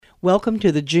Welcome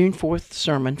to the June 4th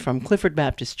sermon from Clifford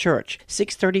Baptist Church,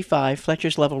 635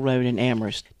 Fletcher's Level Road in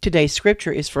Amherst. Today's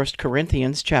scripture is 1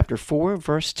 Corinthians chapter 4,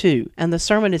 verse 2, and the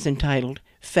sermon is entitled,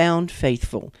 Found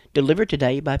Faithful, delivered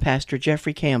today by Pastor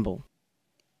Jeffrey Campbell.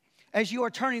 As you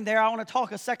are turning there, I want to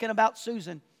talk a second about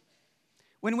Susan.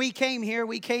 When we came here,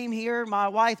 my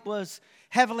wife was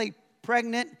heavily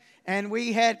pregnant, and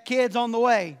we had kids on the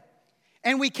way.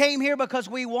 And we came here because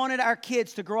we wanted our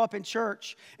kids to grow up in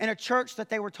church, in a church that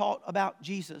they were taught about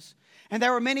Jesus. And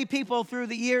there were many people through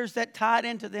the years that tied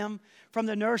into them, from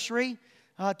the nursery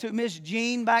to Miss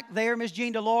Jean back there, Miss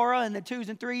Jean DeLaura, and the 2-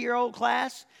 and 3-year-old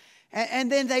class.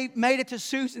 And then they made it to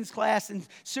Susan's class, and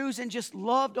Susan just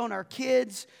loved on our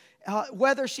kids,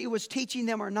 whether she was teaching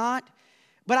them or not.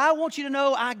 But I want you to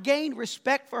know I gained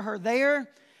respect for her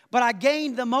there, but I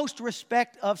gained the most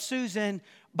respect of Susan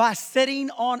by sitting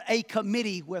on a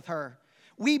committee with her.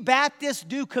 We Baptists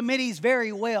do committees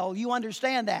very well. You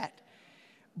understand that.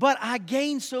 But I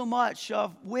gained so much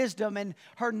of wisdom and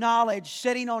her knowledge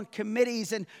sitting on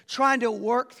committees and trying to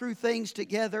work through things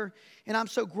together. And I'm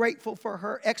so grateful for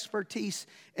her expertise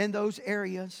in those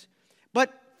areas.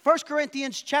 But 1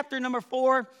 Corinthians chapter number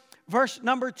 4, verse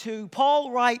number 2,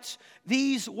 Paul writes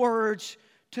these words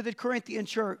to the Corinthian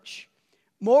church.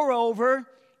 Moreover,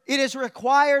 it is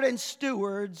required in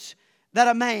stewards that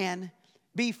a man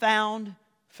be found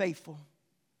faithful.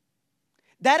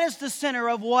 That is the center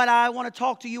of what I want to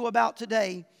talk to you about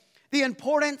today. The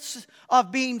importance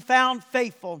of being found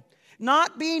faithful.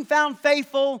 Not being found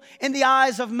faithful in the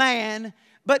eyes of man,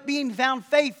 but being found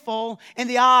faithful in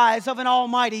the eyes of an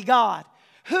almighty God,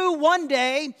 who one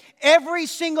day, every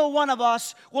single one of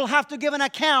us will have to give an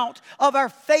account of our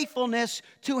faithfulness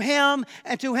to Him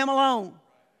and to Him alone.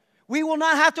 We will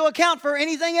not have to account for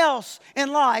anything else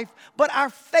in life but our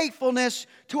faithfulness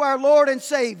to our Lord and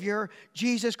Savior,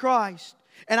 Jesus Christ.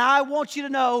 And I want you to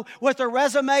know, with a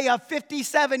resume of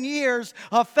 57 years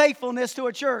of faithfulness to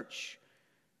a church,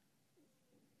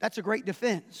 that's a great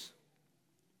defense.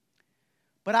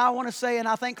 But I want to say, and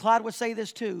I think Clyde would say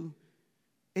this too,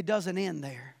 it doesn't end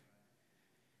there.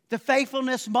 The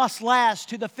faithfulness must last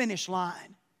to the finish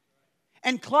line.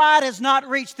 And Clyde has not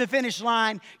reached the finish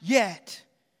line yet.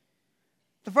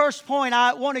 The first point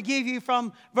I want to give you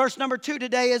from verse number 2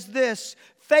 today is this.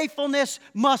 Faithfulness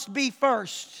must be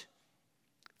first.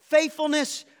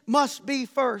 Faithfulness must be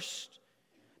first.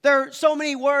 There are so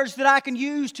many words that I can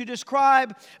use to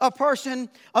describe a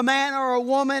person, a man or a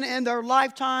woman in their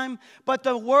lifetime. But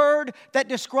the word that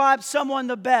describes someone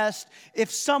the best,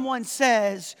 if someone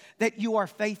says that you are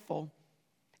faithful.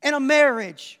 In a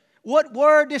marriage, what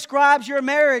word describes your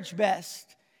marriage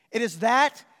best? It is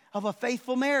that of a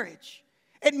faithful marriage.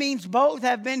 It means both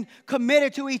have been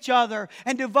committed to each other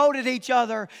and devoted each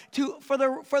other for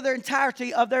the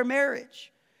entirety of their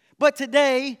marriage. But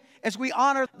today, as we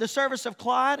honor the service of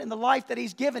Clyde and the life that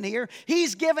he's given here,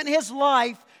 he's given his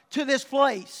life to this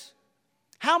place.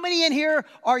 How many in here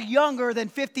are younger than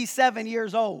 57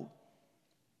 years old?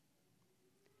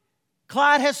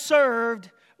 Clyde has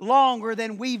served longer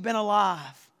than we've been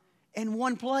alive in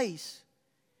one place.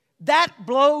 That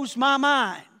blows my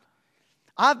mind.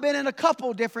 I've been in a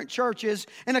couple different churches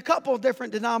and a couple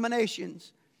different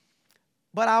denominations.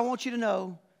 But I want you to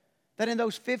know that in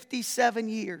those 57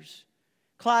 years,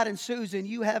 Clyde and Susan,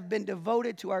 you have been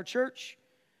devoted to our church,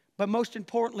 but most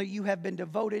importantly, you have been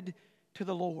devoted to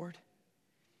the Lord.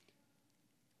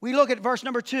 We look at verse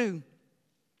number 2.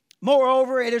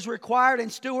 Moreover, it is required in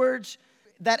stewards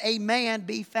that a man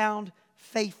be found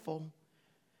faithful.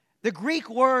 The Greek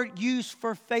word used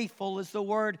for faithful is the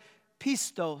word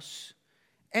pistos.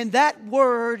 And that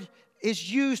word is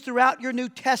used throughout your New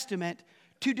Testament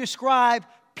to describe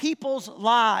people's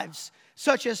lives,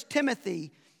 such as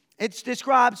Timothy. It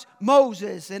describes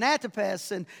Moses and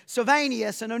Antipas and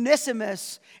Sylvanus and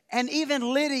Onesimus and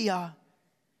even Lydia.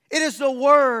 It is the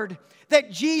word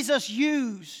that Jesus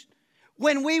used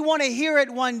when we want to hear it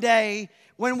one day,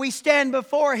 when we stand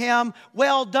before Him,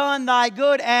 well done, thy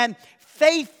good and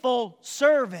faithful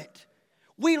servant.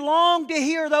 We long to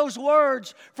hear those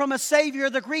words from a Savior.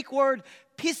 The Greek word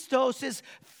pistos is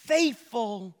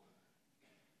faithful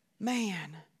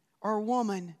man or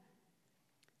woman.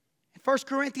 In 1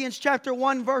 Corinthians chapter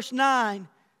 1, verse 9,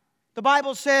 the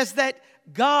Bible says that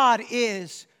God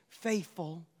is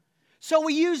faithful. So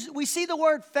we see the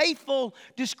word faithful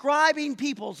describing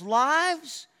people's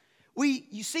lives.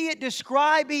 You see it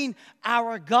describing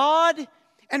our God.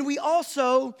 And we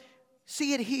also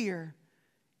see it here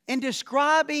in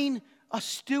describing a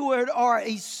steward or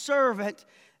a servant,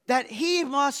 that he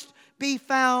must be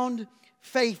found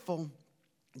faithful.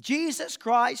 Jesus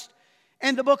Christ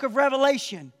in the book of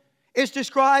Revelation is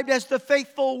described as the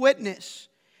faithful witness.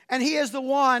 And he is the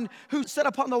one who sat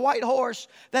upon the white horse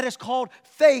that is called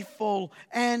faithful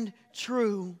and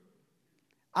true.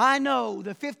 I know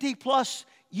the 50 plus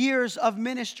years of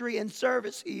ministry and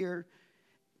service here,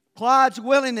 Clyde's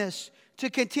willingness to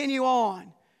continue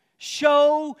on,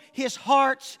 show his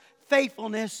heart's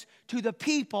faithfulness to the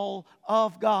people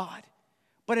of God.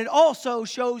 But it also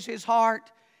shows his heart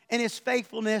and his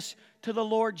faithfulness to the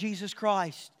Lord Jesus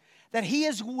Christ. That he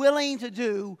is willing to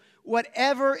do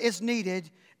whatever is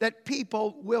needed that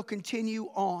people will continue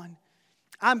on.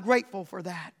 I'm grateful for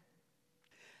that.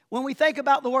 When we think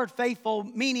about the word faithful,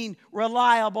 meaning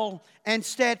reliable and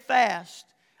steadfast,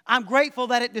 I'm grateful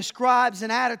that it describes an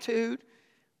attitude,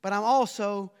 but I'm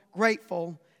also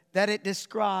grateful that it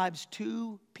describes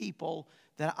two people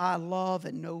that I love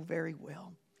and know very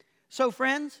well. So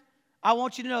friends, I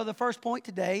want you to know the first point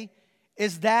today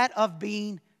is that of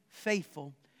being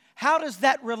faithful. How does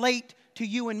that relate to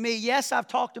you and me? Yes, I've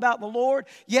talked about the Lord.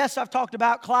 Yes, I've talked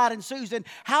about Clyde and Susan.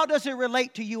 How does it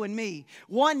relate to you and me?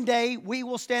 One day we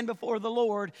will stand before the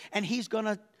Lord and He's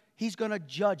gonna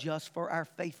judge us for our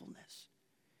faithfulness.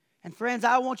 And friends,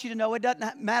 I want you to know it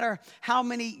doesn't matter how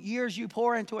many years you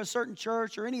pour into a certain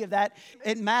church or any of that.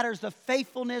 It matters the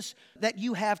faithfulness that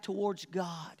you have towards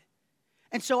God.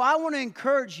 And so I want to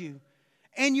encourage you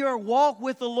in your walk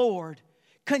with the Lord,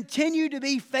 continue to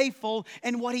be faithful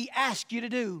in what He asks you to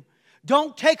do.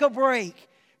 Don't take a break.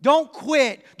 Don't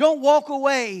quit. Don't walk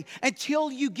away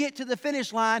until you get to the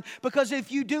finish line, because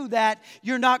if you do that,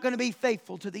 you're not going to be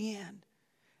faithful to the end.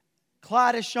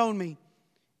 Clyde has shown me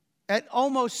at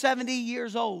almost 70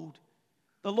 years old,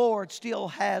 the Lord still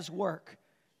has work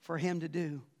for him to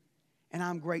do, and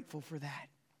I'm grateful for that.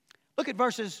 Look at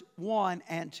verses 1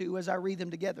 and 2 as I read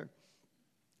them together.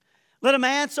 Let a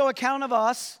man so account of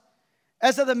us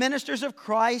as of the ministers of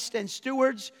Christ and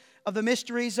stewards of the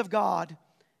mysteries of God.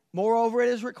 Moreover, it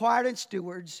is required in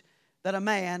stewards that a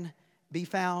man be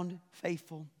found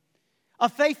faithful. A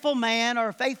faithful man or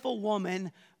a faithful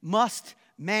woman must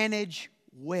manage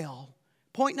well.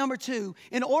 Point number 2,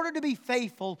 in order to be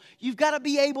faithful, you've got to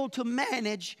be able to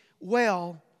manage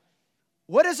well.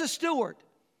 What is a steward?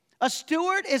 A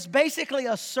steward is basically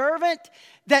a servant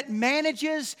that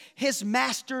manages his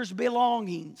master's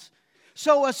belongings.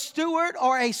 So a steward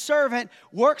or a servant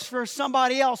works for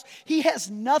somebody else. He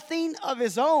has nothing of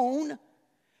his own,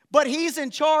 but he's in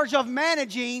charge of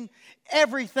managing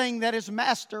everything that his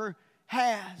master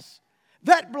has.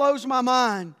 That blows my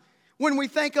mind. When we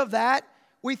think of that,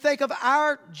 we think of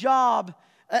our job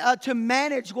to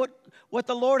manage what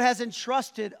the Lord has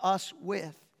entrusted us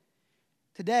with.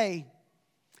 Today,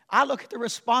 I look at the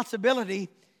responsibility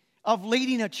of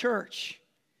leading a church.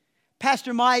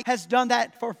 Pastor Mike has done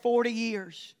that for 40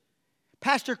 years.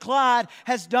 Pastor Clyde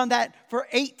has done that for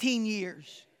 18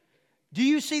 years. Do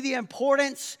you see the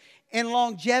importance in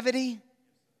longevity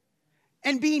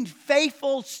and being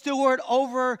faithful steward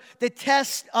over the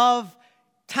test of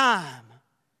time?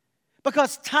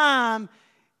 Because time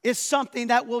is something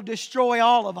that will destroy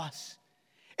all of us.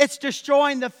 It's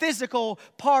destroying the physical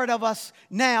part of us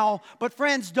now. But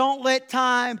friends, don't let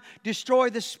time destroy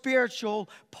the spiritual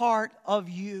part of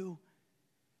you.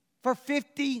 For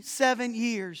 57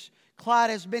 years, Clyde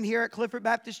has been here at Clifford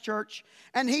Baptist Church,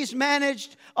 and he's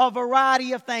managed a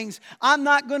variety of things. I'm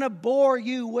not going to bore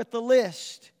you with the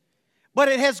list, but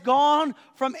it has gone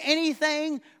from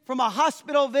anything from a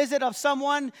hospital visit of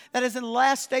someone that is in the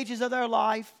last stages of their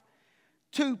life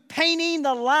to painting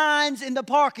the lines in the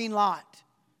parking lot.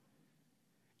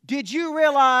 Did you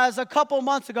realize a couple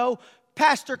months ago,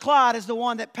 Pastor Clyde is the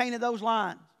one that painted those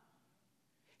lines?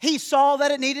 He saw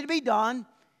that it needed to be done,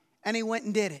 and he went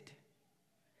and did it.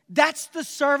 That's the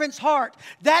servant's heart.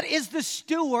 That is the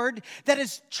steward that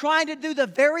is trying to do the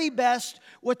very best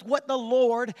with what the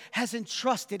Lord has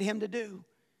entrusted him to do.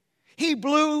 He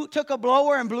took a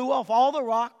blower and blew off all the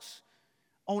rocks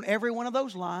on every one of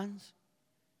those lines,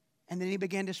 and then he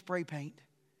began to spray paint.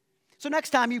 So next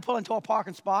time you pull into a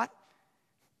parking spot,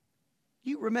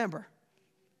 you remember,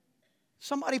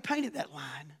 somebody painted that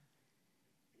line.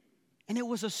 And it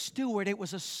was a steward, it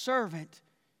was a servant.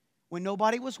 When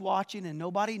nobody was watching and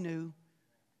nobody knew,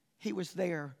 he was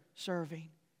there serving.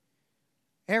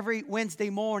 Every Wednesday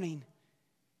morning,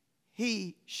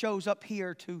 he shows up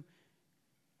here to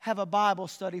have a Bible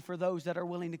study for those that are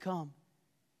willing to come.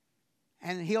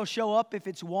 And he'll show up if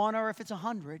it's 1 or if it's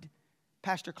 100.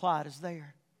 Pastor Clyde is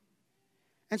there.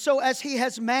 And so as he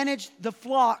has managed the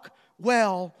flock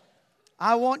well,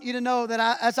 I want you to know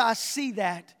that as I see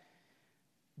that,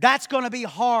 that's going to be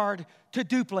hard to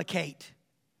duplicate.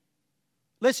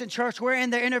 Listen, church, we're in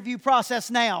the interview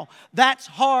process now. That's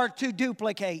hard to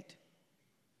duplicate.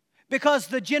 Because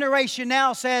the generation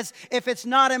now says, if it's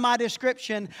not in my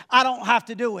description, I don't have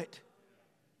to do it.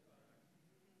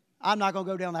 I'm not going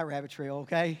to go down that rabbit trail,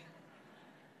 okay?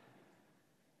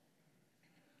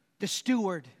 The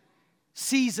steward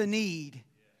sees a need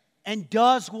and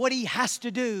does what he has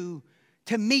to do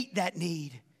to meet that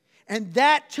need. And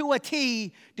that to a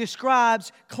T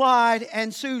describes Clyde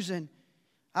and Susan.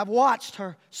 I've watched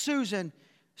her, Susan,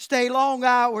 stay long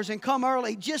hours and come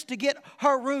early just to get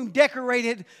her room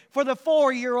decorated for the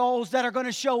 4-year-olds that are going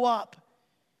to show up.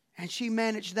 And she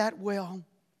managed that well.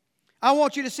 I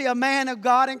want you to see a man of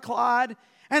God in Clyde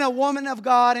and a woman of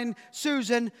God in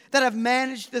Susan that have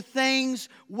managed the things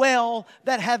well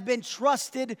that have been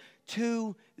trusted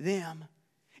to them.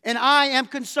 And I am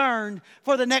concerned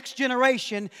for the next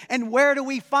generation. And where do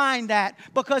we find that?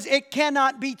 Because it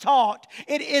cannot be taught.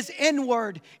 It is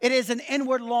inward. It is an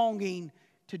inward longing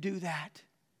to do that.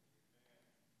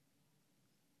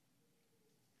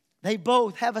 They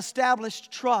both have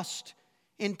established trust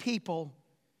in people.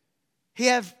 He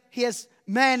has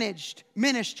managed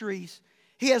ministries.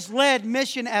 He has led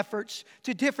mission efforts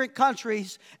to different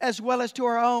countries as well as to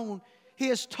our own. He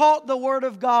has taught the Word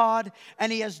of God,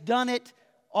 and he has done it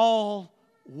all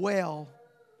well.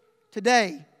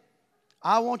 Today,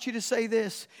 I want you to say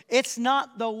this. It's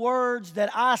not the words that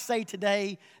I say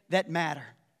today that matter.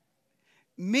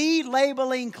 Me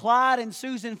labeling Clyde and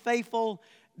Susan faithful,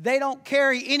 they don't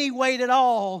carry any weight at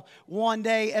all one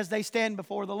day as they stand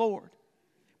before the Lord.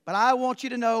 But I want you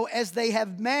to know, as they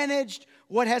have managed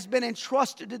what has been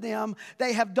entrusted to them,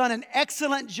 they have done an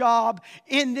excellent job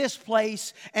in this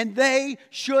place, and they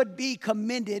should be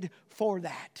commended for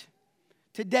that.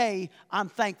 Today, I'm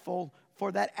thankful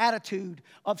for that attitude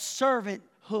of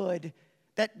servanthood,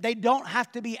 that they don't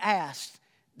have to be asked.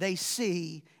 They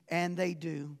see and they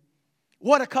do.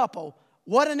 What a couple.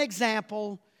 What an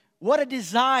example. What a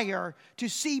desire to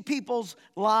see people's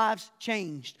lives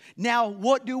changed. Now,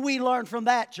 what do we learn from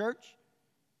that, church?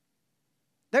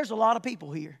 There's a lot of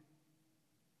people here.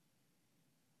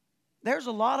 There's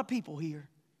a lot of people here.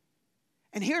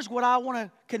 And here's what I want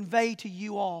to convey to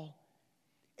you all.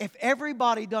 If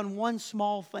everybody done one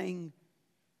small thing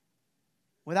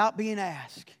without being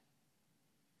asked,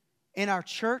 in our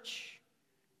church,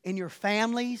 in your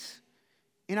families,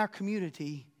 in our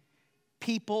community,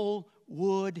 people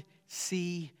would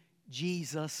see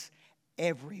Jesus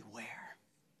everywhere.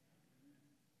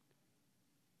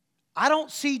 I don't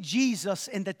see Jesus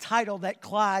in the title that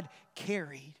Clyde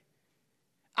carried.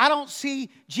 I don't see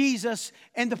Jesus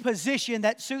in the position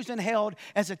that Susan held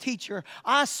as a teacher.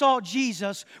 I saw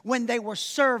Jesus when they were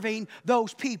serving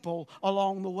those people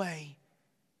along the way.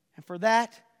 And for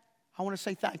that, I want to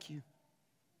say thank you.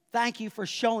 Thank you for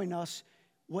showing us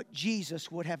what Jesus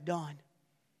would have done.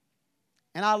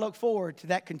 And I look forward to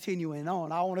that continuing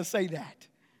on. I want to say that.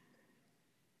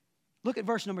 Look at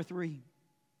verse number 3.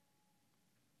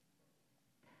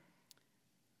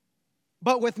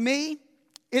 But with me,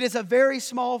 it is a very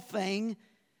small thing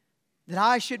that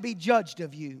I should be judged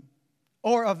of you,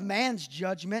 or of man's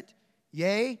judgment.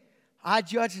 Yea, I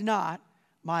judge not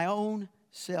my own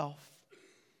self.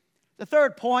 The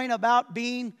third point about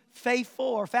being faithful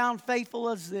or found faithful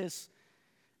is this: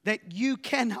 that you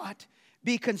cannot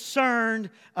be concerned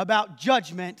about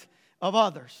judgment of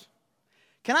others.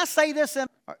 Can I say this?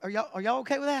 Are y'all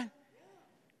okay with that?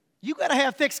 You got to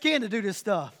have thick skin to do this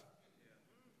stuff.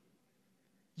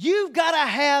 You've got to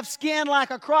have skin like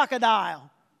a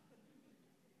crocodile.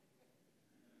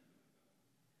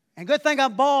 And good thing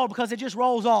I'm bald because it just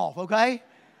rolls off, okay?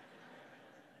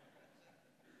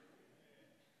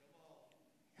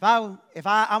 I'm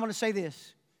going to say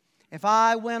this. If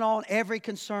I went on every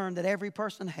concern that every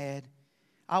person had,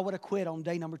 I would have quit on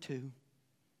day number 2.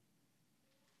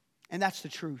 And that's the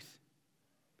truth.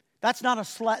 That's not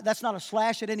a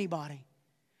slash at anybody.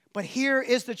 But here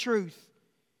is the truth.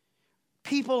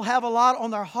 People have a lot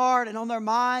on their heart and on their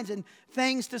minds and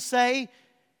things to say.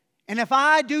 And if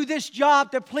I do this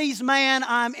job to please man,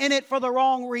 I'm in it for the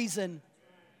wrong reason.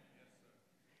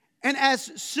 And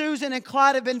as Susan and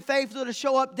Clyde have been faithful to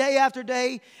show up day after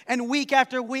day and week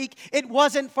after week, it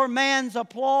wasn't for man's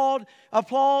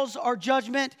applause or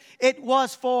judgment. It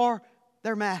was for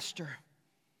their master.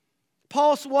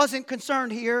 Paul wasn't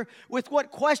concerned here with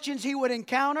what questions he would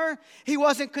encounter. He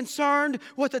wasn't concerned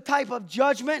with the type of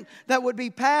judgment that would be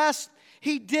passed.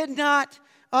 He did not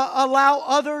allow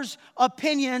others'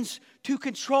 opinions to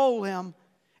control him.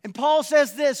 And Paul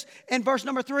says this in verse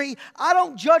number 3, I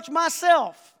don't judge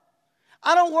myself.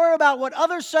 I don't worry about what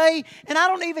others say, and I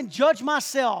don't even judge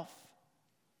myself.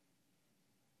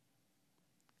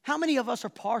 How many of us are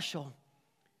partial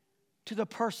to the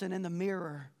person in the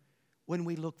mirror when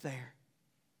we look there?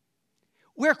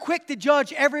 We're quick to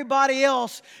judge everybody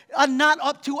else not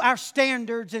up to our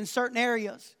standards in certain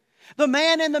areas. The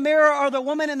man in the mirror or the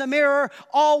woman in the mirror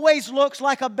always looks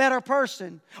like a better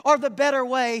person or the better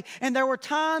way. And there were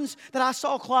times that I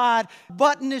saw Clyde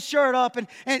button his shirt up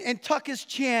and tuck his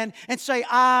chin and say,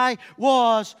 I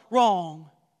was wrong.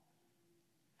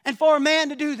 And for a man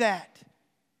to do that,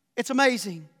 it's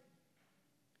amazing.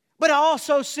 But I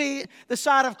also see the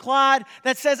side of Clyde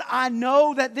that says, I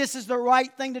know that this is the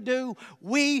right thing to do.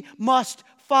 We must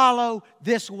follow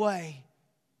this way.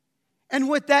 And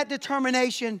with that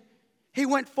determination, he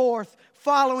went forth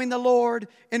following the Lord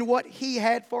in what He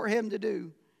had for him to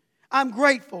do. I'm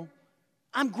grateful.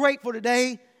 I'm grateful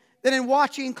today that in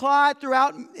watching Clyde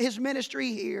throughout his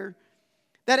ministry here,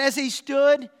 that as he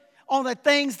stood on the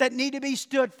things that need to be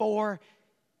stood for,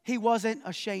 he wasn't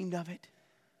ashamed of it.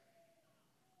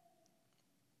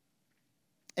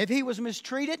 If he was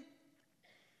mistreated,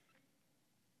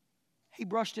 he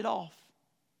brushed it off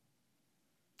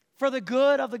for the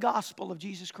good of the gospel of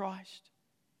Jesus Christ.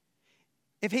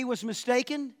 If he was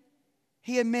mistaken,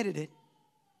 he admitted it.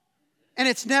 And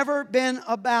it's never been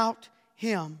about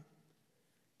him.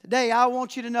 Today, I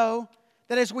want you to know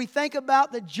that as we think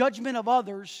about the judgment of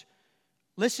others,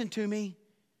 listen to me,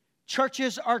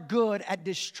 churches are good at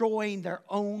destroying their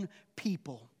own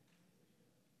people.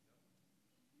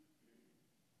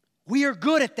 We are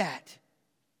good at that.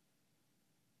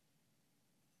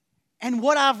 And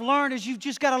what I've learned is you've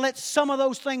just got to let some of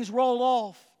those things roll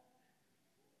off.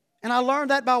 And I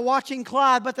learned that by watching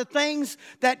Clyde. But the things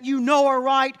that you know are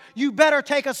right, you better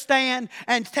take a stand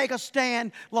and take a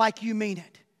stand like you mean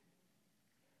it.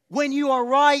 When you are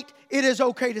right, it is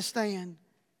okay to stand.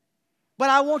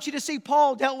 But I want you to see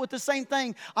Paul dealt with the same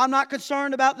thing. I'm not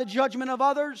concerned about the judgment of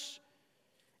others.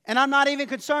 And I'm not even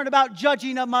concerned about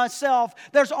judging of myself.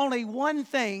 There's only one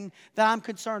thing that I'm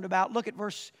concerned about. Look at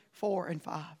verse 4 and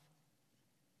 5.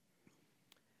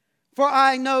 For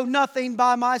I know nothing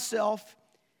by myself,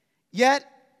 yet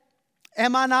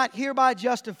am I not hereby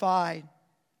justified?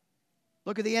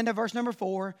 Look at the end of verse number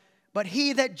 4. But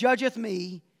he that judgeth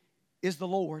me is the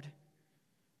Lord.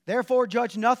 Therefore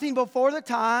judge nothing before the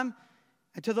time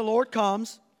until the Lord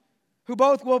comes, who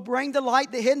both will bring to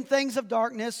light the hidden things of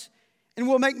darkness and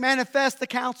will make manifest the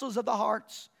counsels of the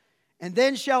hearts. And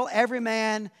then shall every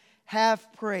man have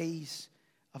praise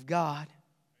of God.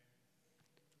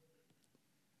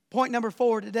 Point number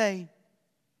 4 today.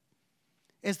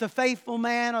 Is the faithful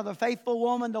man or the faithful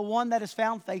woman, the one that is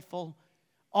found faithful,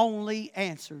 only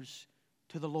answers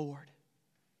to the Lord.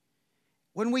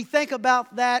 When we think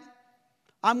about that,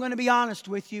 I'm going to be honest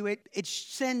with you, it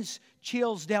sends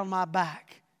chills down my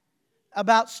back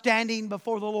about standing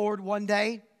before the Lord one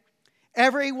day.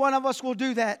 Every one of us will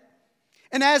do that.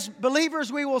 And as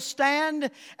believers, we will stand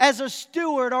as a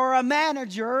steward or a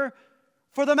manager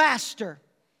for the Master,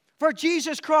 for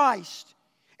Jesus Christ.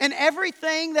 And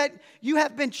everything that you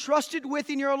have been trusted with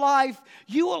in your life,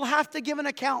 you will have to give an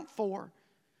account for.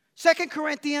 2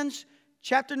 Corinthians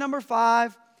chapter number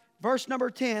 5, verse number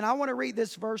 10. I want to read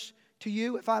this verse to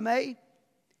you, if I may.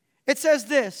 It says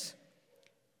this: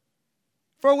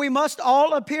 For we must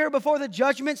all appear before the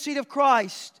judgment seat of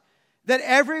Christ, that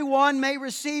everyone may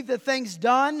receive the things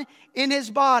done in his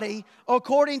body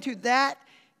according to that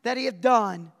he hath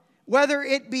done, whether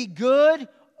it be good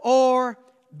or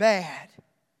bad.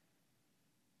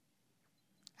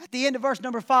 At the end of verse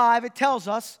number 5, it tells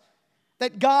us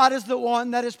that God is the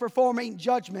one that is performing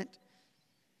judgment.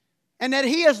 And that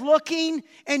He is looking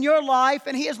in your life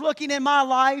and He is looking in my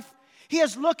life. He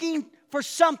is looking for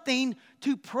something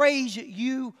to praise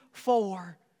you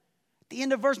for. At the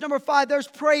end of verse number 5, there's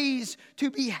praise to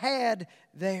be had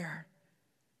there.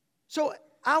 So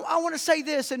I want to say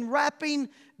this in wrapping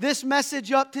this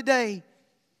message up today.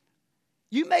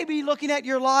 You may be looking at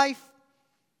your life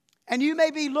and you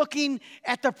may be looking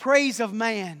at the praise of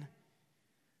man.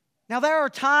 Now, there are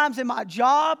times in my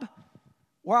job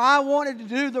where I wanted to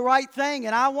do the right thing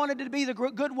and I wanted to be the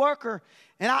good worker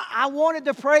and I wanted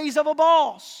the praise of a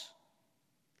boss.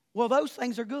 Well, those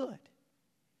things are good.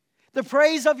 The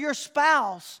praise of your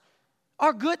spouse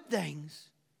are good things.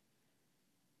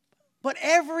 But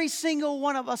every single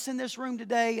one of us in this room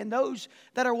today and those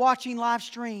that are watching live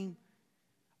stream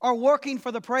are working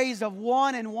for the praise of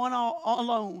one and one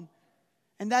alone,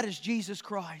 and that is Jesus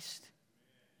Christ.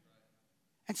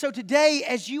 And so today,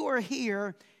 as you are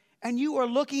here and you are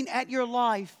looking at your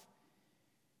life,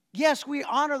 yes, we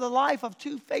honor the life of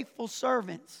two faithful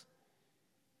servants.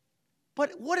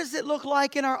 But what does it look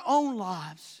like in our own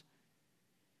lives?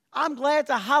 I'm glad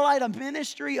to highlight a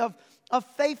ministry of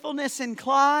faithfulness in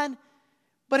Clyde,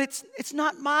 but it's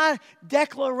not my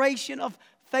declaration of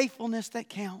faithfulness that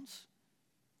counts.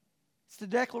 It's the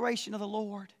declaration of the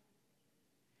Lord.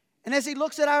 And as He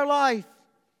looks at our life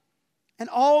and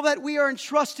all that we are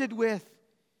entrusted with,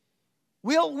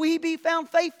 will we be found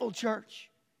faithful, church?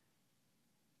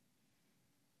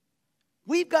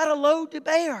 We've got a load to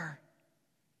bear.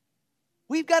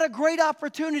 We've got a great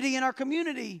opportunity in our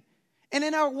community and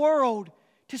in our world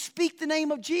to speak the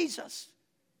name of Jesus.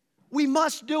 We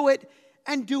must do it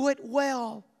and do it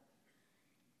well.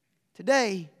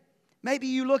 Today, maybe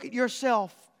you look at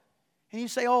yourself and you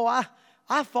say, oh,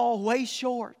 I fall way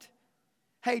short.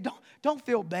 Hey, don't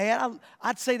feel bad.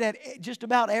 I'd say that just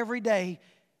about every day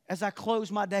as I close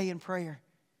my day in prayer.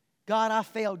 God, I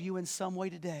failed you in some way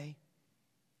today.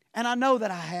 And I know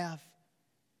that I have.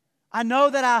 I know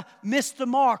that I missed the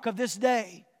mark of this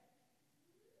day.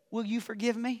 Will you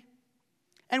forgive me?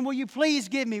 And will you please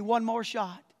give me one more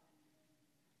shot?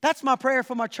 That's my prayer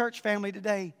for my church family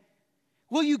today.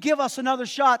 Will you give us another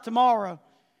shot tomorrow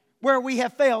where we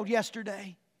have failed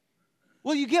yesterday?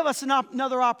 Will you give us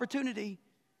another opportunity?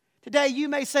 Today you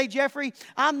may say, Jeffrey,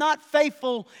 I'm not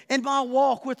faithful in my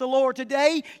walk with the Lord.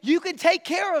 Today you can take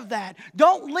care of that.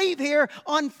 Don't leave here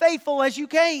unfaithful as you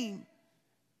came.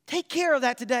 Take care of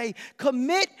that today.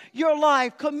 Commit your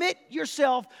life, commit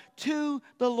yourself to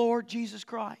the Lord Jesus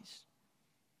Christ.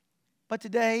 But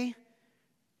today,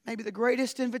 maybe the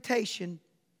greatest invitation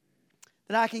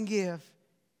that I can give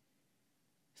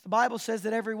is the Bible says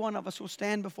that every one of us will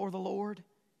stand before the Lord.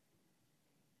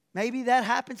 Maybe that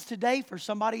happens today for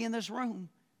somebody in this room.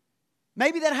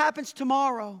 Maybe that happens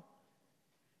tomorrow.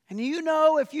 And you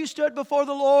know, if you stood before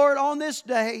the Lord on this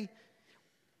day,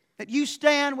 that you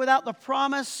stand without the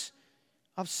promise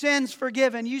of sins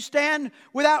forgiven. You stand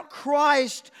without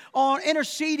Christ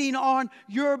interceding on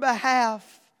your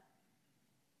behalf.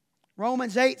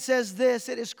 Romans 8 says this,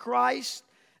 it is Christ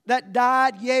that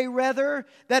died, yea, rather,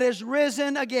 that is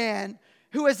risen again,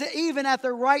 who is even at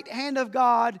the right hand of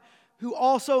God, who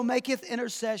also maketh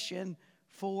intercession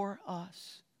for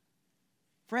us.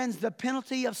 Friends, the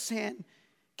penalty of sin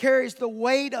carries the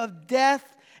weight of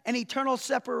death and eternal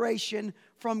separation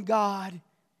from God.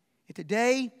 And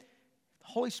today, the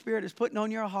Holy Spirit is putting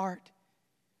on your heart,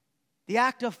 the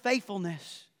act of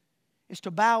faithfulness is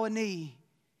to bow a knee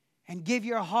and give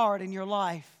your heart and your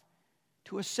life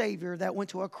to a Savior that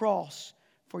went to a cross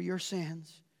for your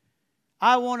sins.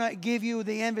 I want to give you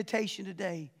the invitation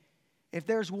today, if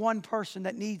there's one person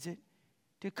that needs it,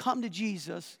 to come to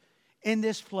Jesus in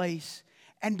this place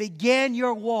and begin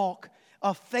your walk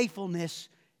of faithfulness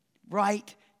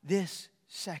right this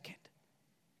second.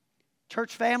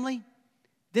 Church family,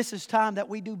 this is time that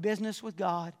we do business with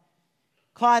God.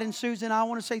 Clyde and Susan, I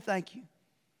want to say thank you.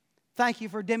 Thank you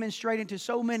for demonstrating to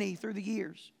so many through the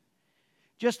years.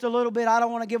 Just a little bit, I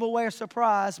don't want to give away a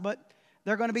surprise, but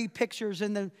there are going to be pictures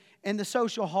in the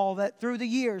social hall that through the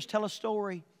years tell a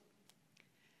story.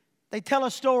 They tell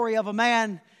a story of a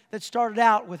man that started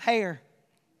out with hair.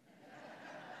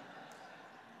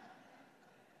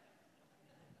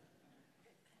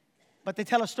 But they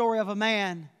tell a story of a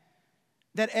man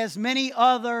that, as many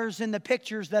others in the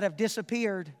pictures that have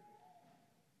disappeared,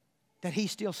 that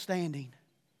he's still standing.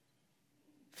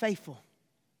 Faithful.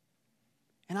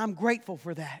 And I'm grateful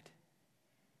for that.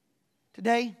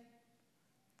 Today,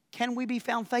 can we be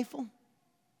found faithful?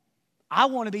 I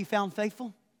want to be found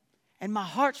faithful. And my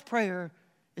heart's prayer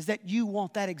is that you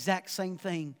want that exact same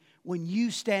thing when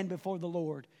you stand before the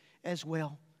Lord as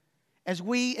well. As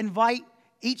we invite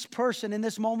each person in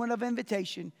this moment of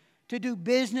invitation to do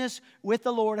business with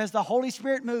the Lord, as the Holy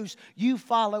Spirit moves, you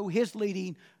follow His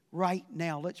leading right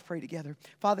now. Let's pray together.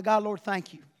 Father God, Lord,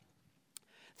 thank you.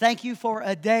 Thank you for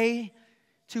a day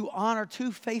to honor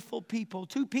two faithful people,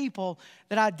 two people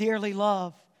that I dearly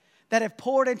love, that have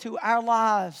poured into our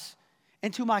lives,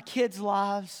 into my kids'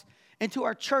 lives, into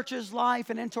our church's life,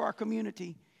 and into our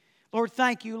community. Lord,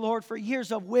 thank you, Lord, for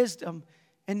years of wisdom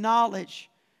and knowledge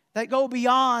that go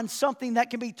beyond something that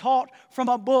can be taught from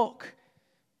a book.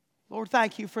 Lord,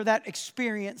 thank you for that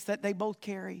experience that they both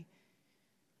carry.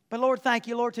 But Lord, thank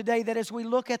you, Lord, today that as we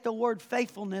look at the word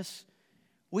faithfulness,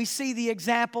 we see the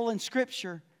example in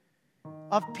Scripture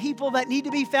of people that need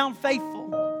to be found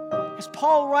faithful. As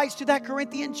Paul writes to that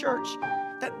Corinthian church,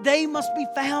 that they must be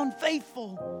found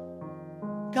faithful.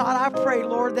 God, I pray,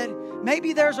 Lord, that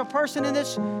maybe there's a person in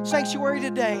this sanctuary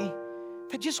today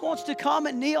that just wants to come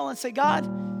and kneel and say, God,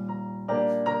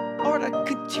 Lord,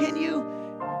 continue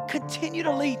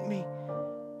to lead me.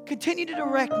 Continue to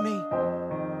direct me.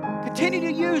 Continue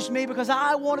to use me, because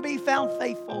I want to be found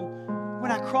faithful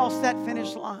when I cross that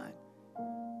finish line.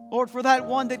 Lord, for that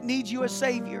one that needs you as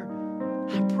Savior,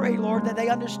 I pray, Lord, that they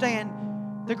understand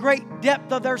the great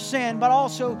depth of their sin, but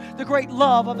also the great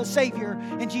love of a Savior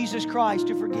in Jesus Christ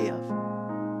to forgive.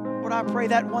 I pray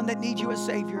that one that needs you as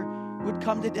Savior would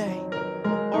come today.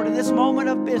 Lord, in this moment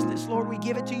of business, Lord, we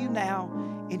give it to you now.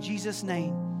 In Jesus'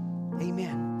 name,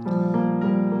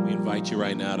 amen. We invite you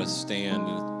right now to stand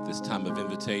at this time of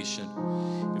invitation.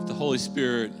 If the Holy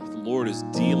Spirit, if the Lord is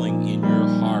dealing in your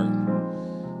heart,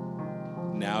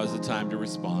 now is the time to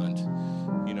respond.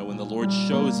 You know, when the Lord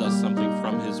shows us something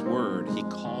from His Word, He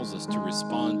calls us to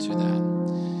respond to that.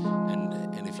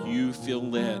 And if you feel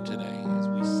led today as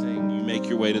we sing, you make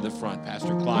your way to the front.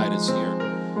 Pastor Clyde is here.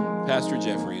 Pastor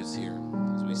Jeffrey is here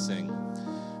as we sing.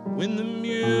 When the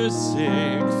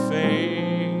music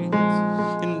fades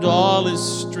and all is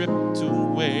stripped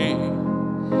away,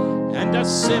 and I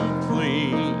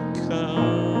simply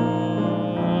come,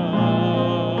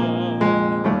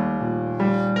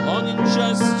 longing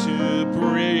just to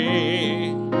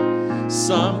bring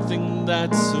something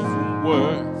that's of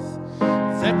worth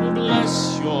that will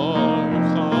bless your heart.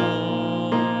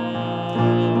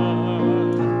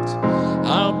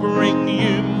 I'll bring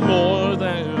you more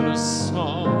than a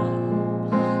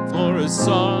song, for a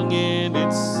song in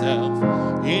itself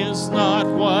is not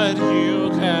what you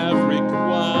have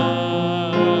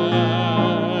required.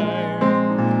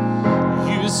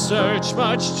 You search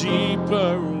much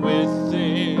deeper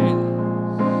within,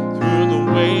 through the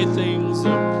way things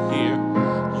appear.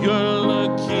 You're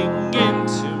looking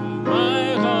into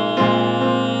my heart.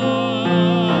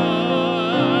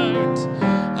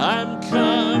 I'm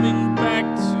coming back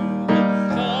to the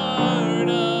heart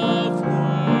of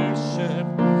worship,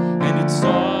 and it's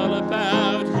all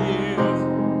about you.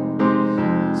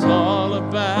 It's all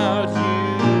about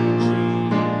you,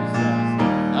 Jesus.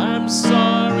 I'm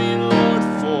sorry, Lord,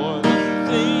 for the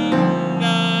thing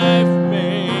I've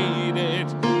made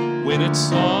it. When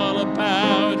it's all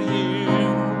about you,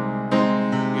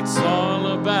 it's all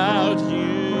about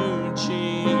you,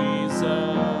 Jesus.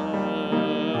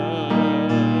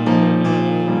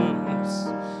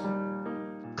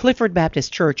 Clifford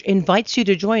Baptist Church invites you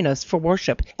to join us for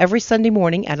worship every Sunday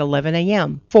morning at 11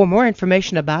 a.m. For more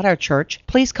information about our church,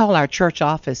 please call our church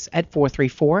office at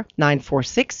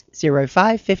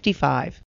 434-946-0555.